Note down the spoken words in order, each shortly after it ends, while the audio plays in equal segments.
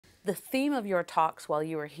The theme of your talks while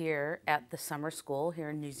you were here at the summer school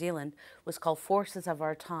here in New Zealand was called Forces of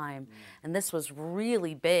Our Time. And this was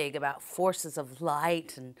really big about forces of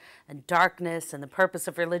light and darkness and the purpose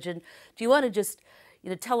of religion. Do you want to just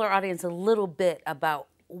tell our audience a little bit about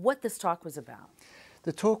what this talk was about?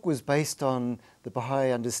 The talk was based on the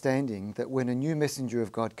Baha'i understanding that when a new messenger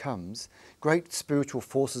of God comes, great spiritual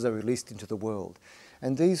forces are released into the world.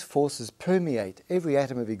 And these forces permeate every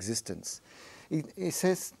atom of existence. It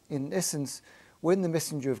says, in essence, when the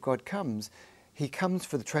messenger of God comes, he comes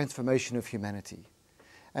for the transformation of humanity.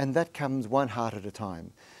 And that comes one heart at a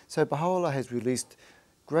time. So Baha'u'llah has released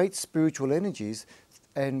great spiritual energies,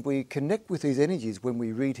 and we connect with these energies when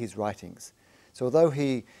we read his writings. So although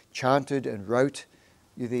he chanted and wrote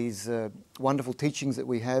these wonderful teachings that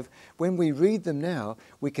we have, when we read them now,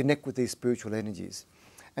 we connect with these spiritual energies.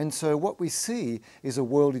 And so what we see is a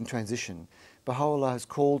world in transition. Baha'u'llah has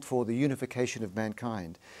called for the unification of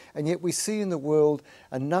mankind. And yet we see in the world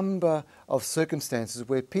a number of circumstances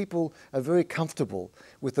where people are very comfortable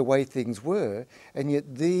with the way things were, and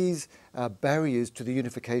yet these are barriers to the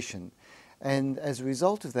unification. And as a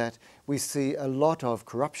result of that, we see a lot of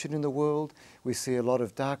corruption in the world. We see a lot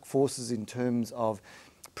of dark forces in terms of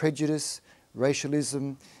prejudice,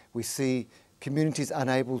 racialism. We see communities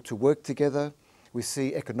unable to work together. We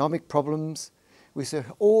see economic problems. We see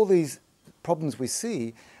all these problems we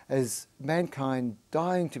see as mankind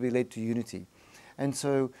dying to be led to unity. And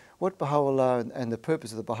so what Baha'u'llah and the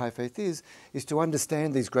purpose of the Baha'i Faith is to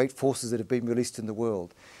understand these great forces that have been released in the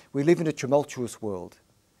world. We live in a tumultuous world,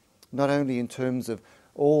 not only in terms of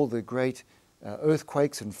all the great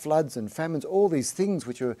earthquakes and floods and famines, all these things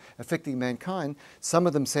which are affecting mankind, some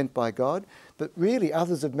of them sent by God, but really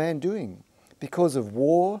others of man doing. Because of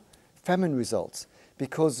war, famine results.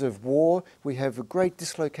 Because of war, we have a great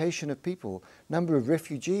dislocation of people. Number of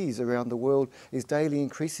refugees around the world is daily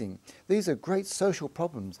increasing. These are great social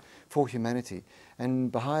problems for humanity.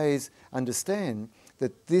 And Baha'is understand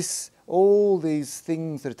that all these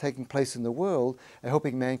things that are taking place in the world are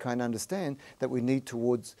helping mankind understand that we need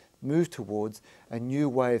to move towards a new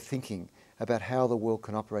way of thinking about how the world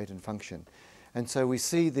can operate and function. And so we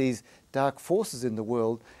see these dark forces in the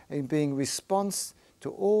world in being response to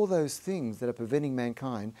all those things that are preventing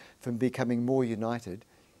mankind from becoming more united,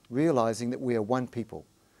 realizing that we are one people.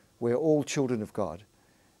 We're all children of God,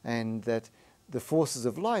 and that the forces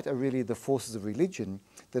of light are really the forces of religion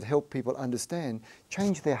that help people understand,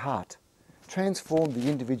 change their heart, transform the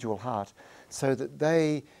individual heart so that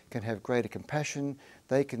they can have greater compassion,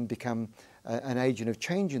 they can become an agent of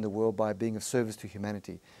change in the world by being of service to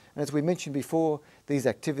humanity. And as we mentioned before, these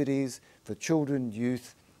activities for children,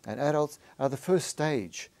 youth, and adults are the first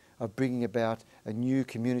stage of bringing about a new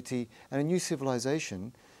community and a new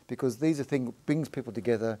civilization, because these are things that brings people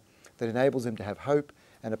together, that enables them to have hope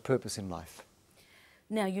and a purpose in life.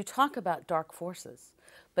 Now, you talk about dark forces,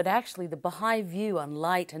 but actually the Baha'i view on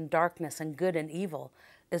light and darkness and good and evil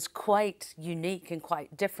is quite unique and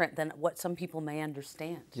quite different than what some people may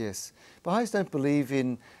understand. Yes. Baha'is don't believe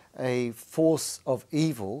in a force of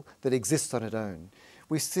evil that exists on its own.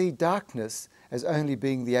 We see darkness as only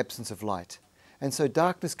being the absence of light. And so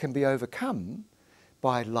darkness can be overcome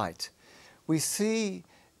by light. We see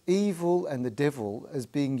evil and the devil as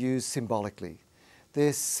being used symbolically.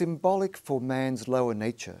 They're symbolic for man's lower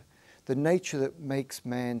nature, the nature that makes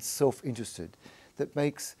man self-interested, that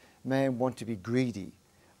makes man want to be greedy.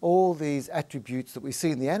 All these attributes that we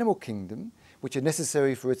see in the animal kingdom, which are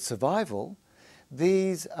necessary for its survival,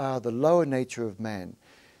 these are the lower nature of man.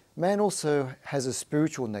 Man also has a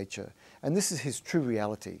spiritual nature, and this is his true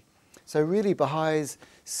reality. So really Baha'is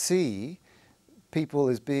see people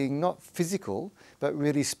as being not physical, but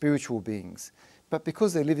really spiritual beings. But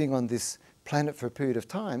because they're living on this planet for a period of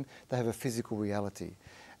time, they have a physical reality.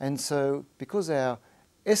 And so because our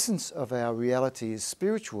essence of our reality is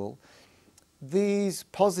spiritual, these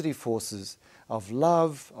positive forces of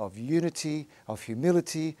love, of unity, of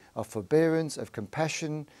humility, of forbearance, of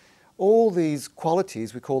compassion, all these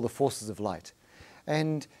qualities we call the forces of light.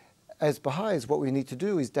 And as Baha'is, what we need to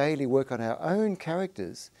do is daily work on our own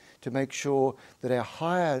characters to make sure that our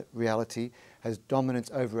higher reality has dominance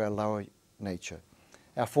over our lower nature.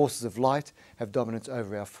 Our forces of light have dominance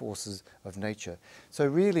over our forces of nature. So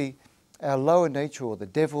really, our lower nature, or the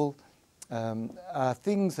devil, are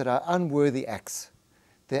things that are unworthy acts.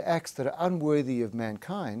 They're acts that are unworthy of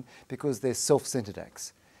mankind because they're self-centered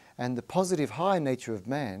acts. And the positive high nature of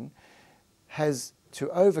man has to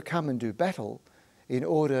overcome and do battle in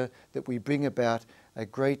order that we bring about a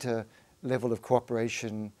greater level of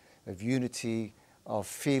cooperation, of unity, of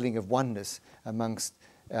feeling of oneness amongst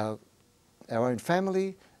our own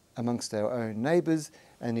family, amongst our own neighbours,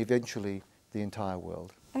 and eventually the entire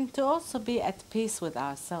world. And to also be at peace with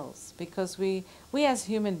ourselves, because we as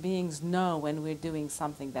human beings know when we're doing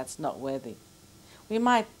something that's not worthy. We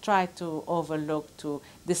might try to overlook, to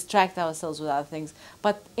distract ourselves with other things,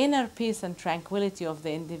 but inner peace and tranquility of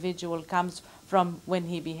the individual comes from when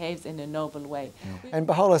he behaves in a noble way. And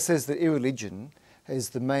Baha'u'llah says that irreligion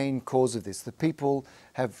is the main cause of this. The people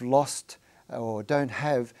have lost or don't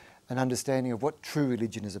have an understanding of what true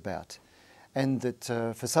religion is about. And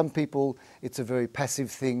that for some people it's a very passive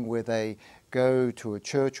thing where they go to a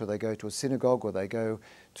church or they go to a synagogue or they go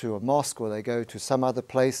to a mosque or they go to some other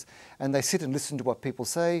place and they sit and listen to what people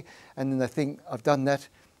say and then they think, I've done that,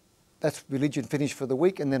 that's religion finished for the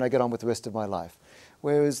week, and then I get on with the rest of my life.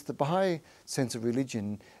 Whereas the Baha'i sense of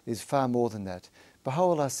religion is far more than that.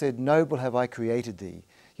 Baha'u'llah said, noble have I created thee,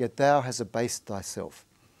 yet thou hast abased thyself.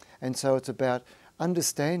 And so it's about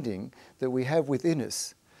understanding that we have within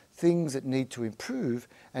us things that need to improve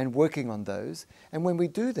and working on those. And when we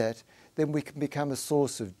do that, then we can become a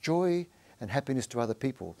source of joy and happiness to other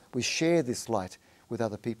people. We share this light with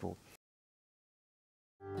other people.